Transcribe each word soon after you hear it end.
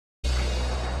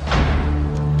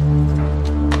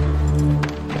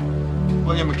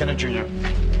Daniel McKenna,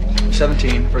 Jr.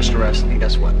 17, first arrest, and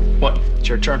guess what? What? It's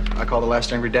your turn. I call the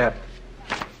last angry dad.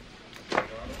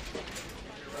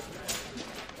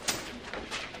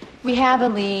 We have a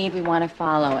lead we want to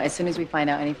follow. As soon as we find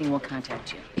out anything, we'll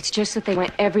contact you. It's just that they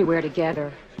went everywhere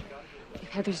together. If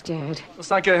Heather's dead...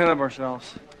 Let's not get ahead of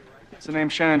ourselves. Does the name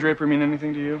Shannon Draper mean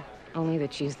anything to you? Only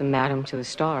that she's the madam to the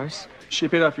stars. She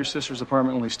paid off your sister's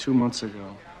apartment at least 2 months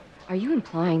ago. Are you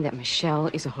implying that Michelle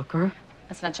is a hooker?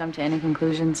 Let's not jump to any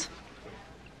conclusions.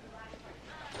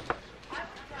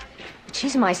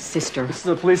 She's my sister. This is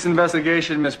a police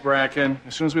investigation, Miss Bracken.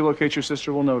 As soon as we locate your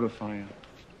sister, we'll notify you.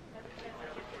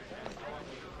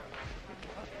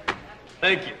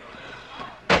 Thank you.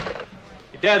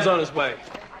 Your dad's on his way.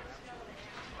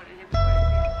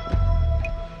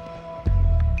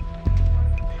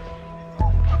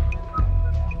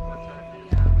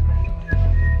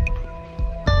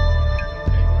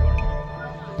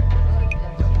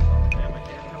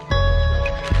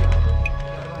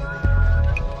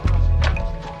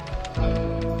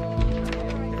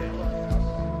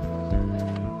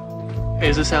 Hey,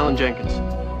 is this Alan Jenkins?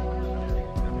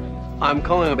 I'm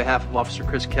calling on behalf of Officer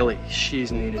Chris Kelly.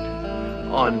 She's needed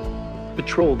on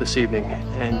patrol this evening,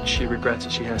 and she regrets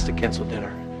that she has to cancel dinner.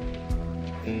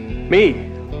 Me?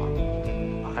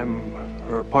 I'm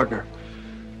her partner,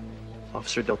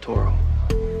 Officer Del Toro.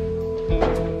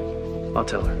 I'll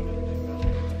tell her.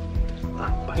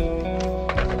 Bye.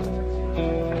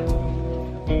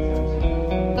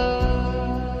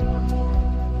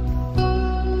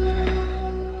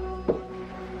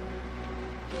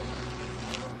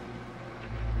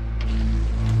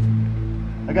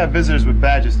 I got visitors with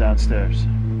badges downstairs.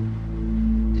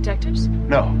 Detectives?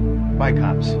 No, my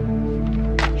cops.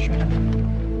 Sure.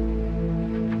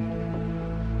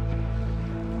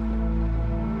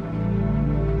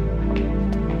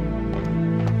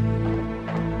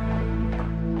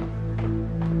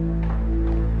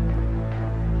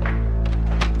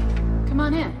 Come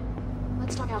on in.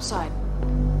 Let's talk outside.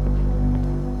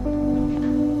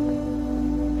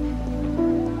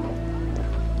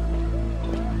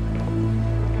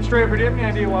 Draper, do you have any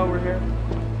idea why we're here?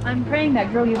 I'm praying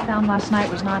that girl you found last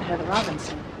night was not Heather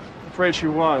Robinson. I'm afraid she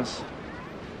was.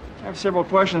 I have several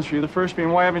questions for you. The first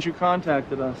being, why haven't you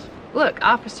contacted us? Look,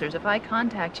 officers, if I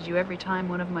contacted you every time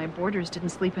one of my boarders didn't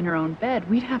sleep in her own bed,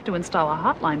 we'd have to install a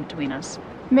hotline between us.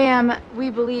 Ma'am, we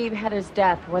believe Heather's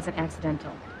death wasn't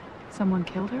accidental. Someone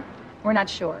killed her? We're not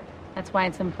sure. That's why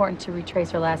it's important to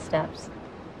retrace her last steps. Do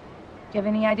you have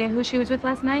any idea who she was with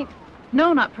last night?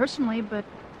 No, not personally, but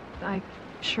I'm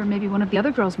sure maybe one of the other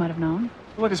girls might have known.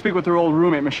 I'd like to speak with her old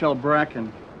roommate, Michelle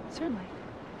Bracken. Certainly.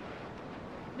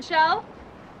 Michelle?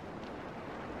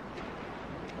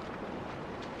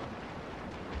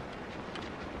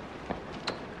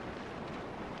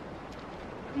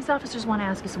 These officers want to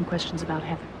ask you some questions about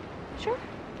Heather. Sure.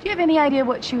 Do you have any idea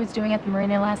what she was doing at the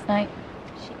marina last night?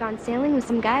 She'd gone sailing with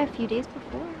some guy a few days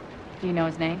before. Do you know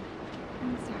his name?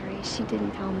 I'm sorry, she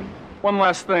didn't tell me. One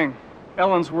last thing.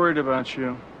 Ellen's worried about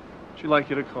you. She'd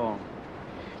like you to call.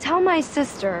 Tell my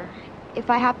sister, if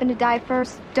I happen to die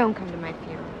first, don't come to my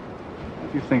funeral.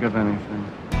 If you think of anything.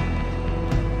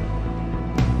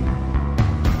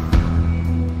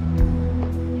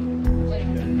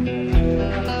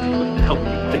 What the hell do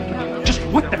you think? Just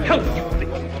what the hell do you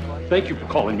think? Thank you for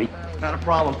calling me. Not a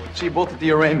problem. See you both at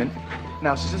the arraignment.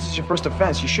 Now, since this is your first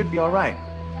offense, you should be all right.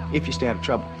 If you stay out of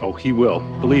trouble. Oh, he will.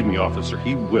 Believe me, officer,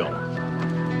 he will.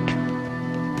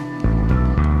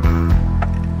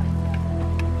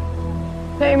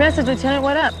 Got your message, Lieutenant.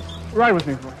 What up? Ride with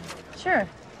me, Cory. Sure.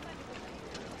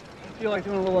 Feel like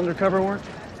doing a little undercover work?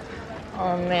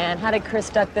 Oh, man. How did Chris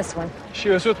duck this one? She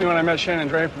was with me when I met Shannon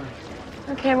Draper.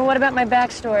 Okay, well, what about my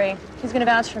backstory? Who's gonna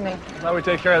vouch for me? Thought we'd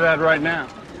take care of that right now.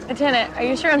 Lieutenant, are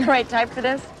you sure I'm the right type for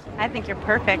this? I think you're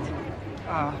perfect.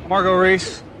 Margot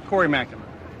Reese, Cory McNamara.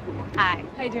 Hi.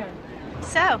 How you doing?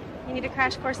 So, you need a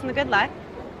crash course in the good luck?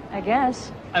 I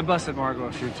guess. I busted Margot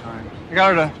a few times. I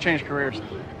got her to change careers.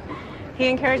 He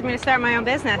encouraged me to start my own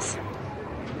business.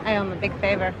 I owe him a big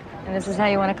favor. And this is how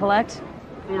you want to collect?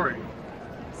 Cory.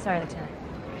 Sorry, Lieutenant.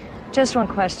 Just one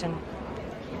question.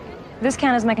 This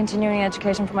count as my continuing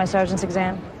education for my sergeant's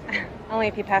exam? Only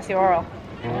if you pass the oral.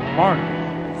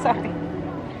 Margot. Sorry.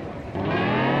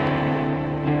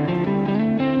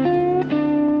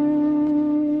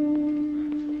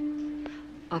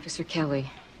 Officer Kelly,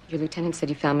 your lieutenant said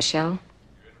you found Michelle?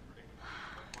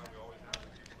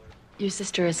 Your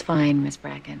sister is fine, Miss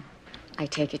Bracken. I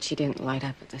take it she didn't light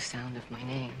up at the sound of my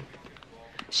name.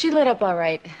 She lit up all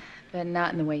right, but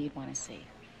not in the way you'd want to see.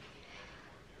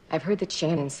 I've heard that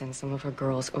Shannon sends some of her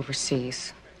girls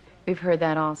overseas. We've heard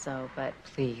that also, but...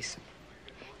 Please,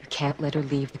 can't let her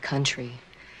leave the country.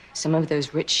 Some of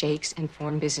those rich sheikhs and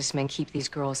foreign businessmen keep these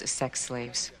girls as sex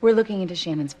slaves. We're looking into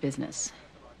Shannon's business.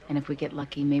 And if we get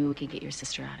lucky, maybe we could get your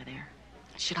sister out of there.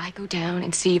 Should I go down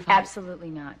and see if Absolutely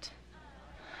not.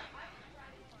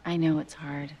 I know it's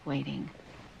hard waiting.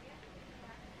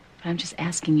 But I'm just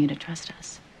asking you to trust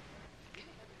us.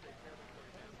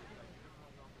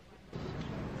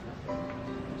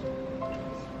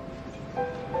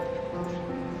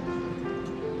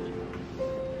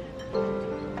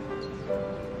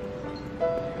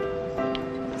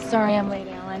 Sorry I'm late,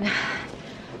 Alan.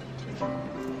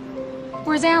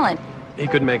 Where's Alan? He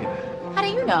couldn't make it. How do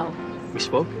you know? We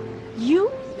spoke.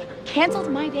 You canceled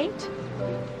my date?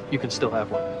 You can still have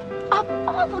one. Of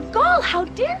all the gall, how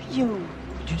dare you?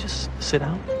 Could you just sit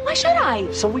down? Why should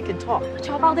I? So we can talk. I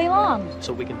talk all day long.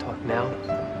 So we can talk now.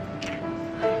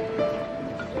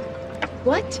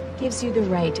 What gives you the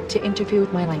right to interfere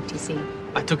with my life, DC?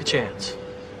 I took a chance.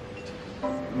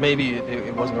 Maybe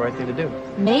it wasn't the right thing to do.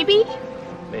 Maybe?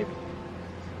 Maybe.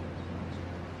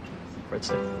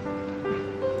 Breadstick.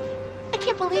 I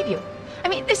can't believe you. I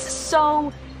mean, this is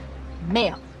so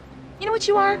male. You know what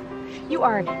you are? You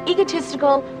are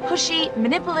egotistical, pushy,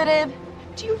 manipulative.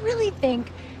 Do you really think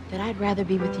that I'd rather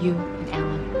be with you than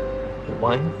Alan?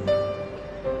 Wine?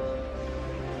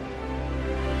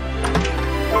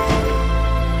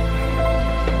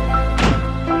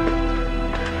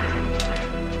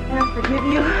 I forgive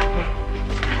you.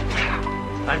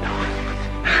 I know.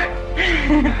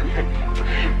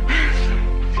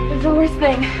 It's the worst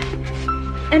thing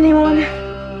anyone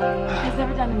has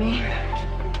ever done to me.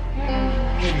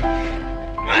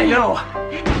 I know.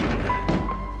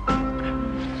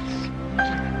 I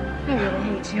really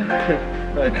hate you.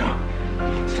 I know.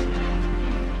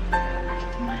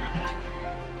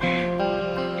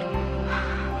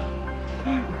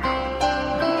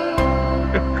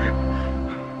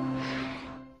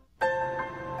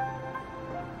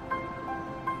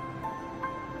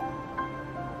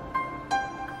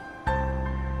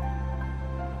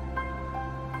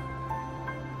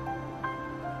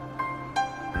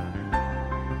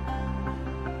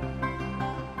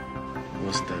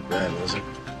 Wasn't that bad, was it?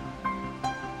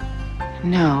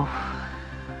 No.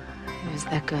 It was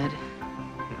that good.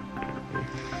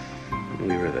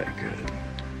 We were that good.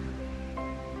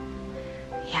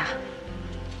 Yeah.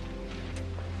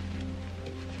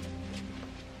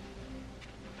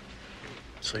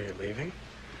 So you're leaving?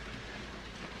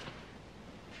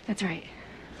 That's right.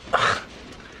 Well,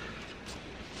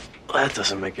 that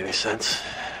doesn't make any sense.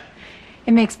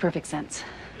 It makes perfect sense.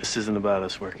 This isn't about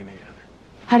us working together.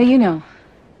 How do you know?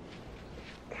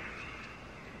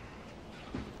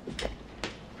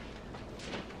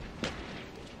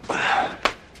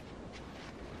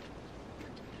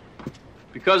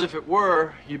 Because if it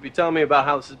were, you'd be telling me about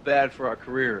how this is bad for our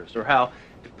careers, or how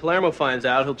if Palermo finds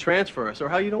out, he'll transfer us, or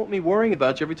how you don't want me worrying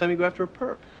about you every time you go after a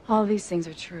perp. All these things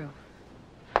are true.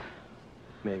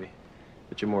 Maybe.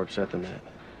 But you're more upset than that.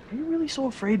 Are you really so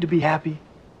afraid to be happy?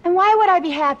 And why would I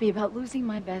be happy about losing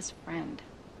my best friend?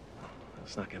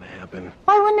 That's not gonna happen.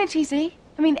 Why wouldn't it, TC?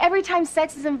 I mean, every time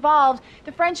sex is involved,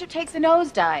 the friendship takes a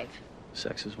nosedive.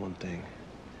 Sex is one thing.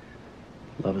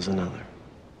 Love is another.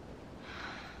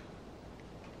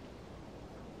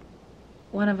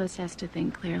 One of us has to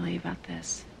think clearly about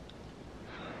this.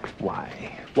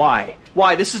 Why? Why?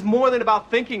 Why? This is more than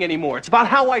about thinking anymore. It's about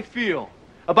how I feel.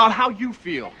 About how you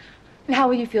feel. And how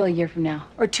will you feel a year from now?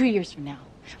 Or 2 years from now?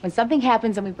 When something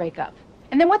happens and we break up.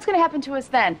 And then what's going to happen to us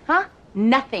then, huh?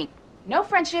 Nothing. No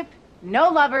friendship, no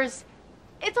lovers.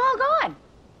 It's all gone.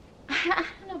 I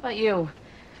don't know about you,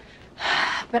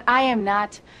 but I am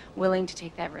not willing to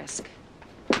take that risk.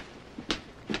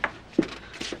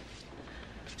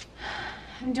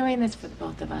 I'm doing this for the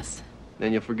both of us.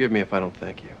 Then you'll forgive me if I don't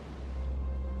thank you.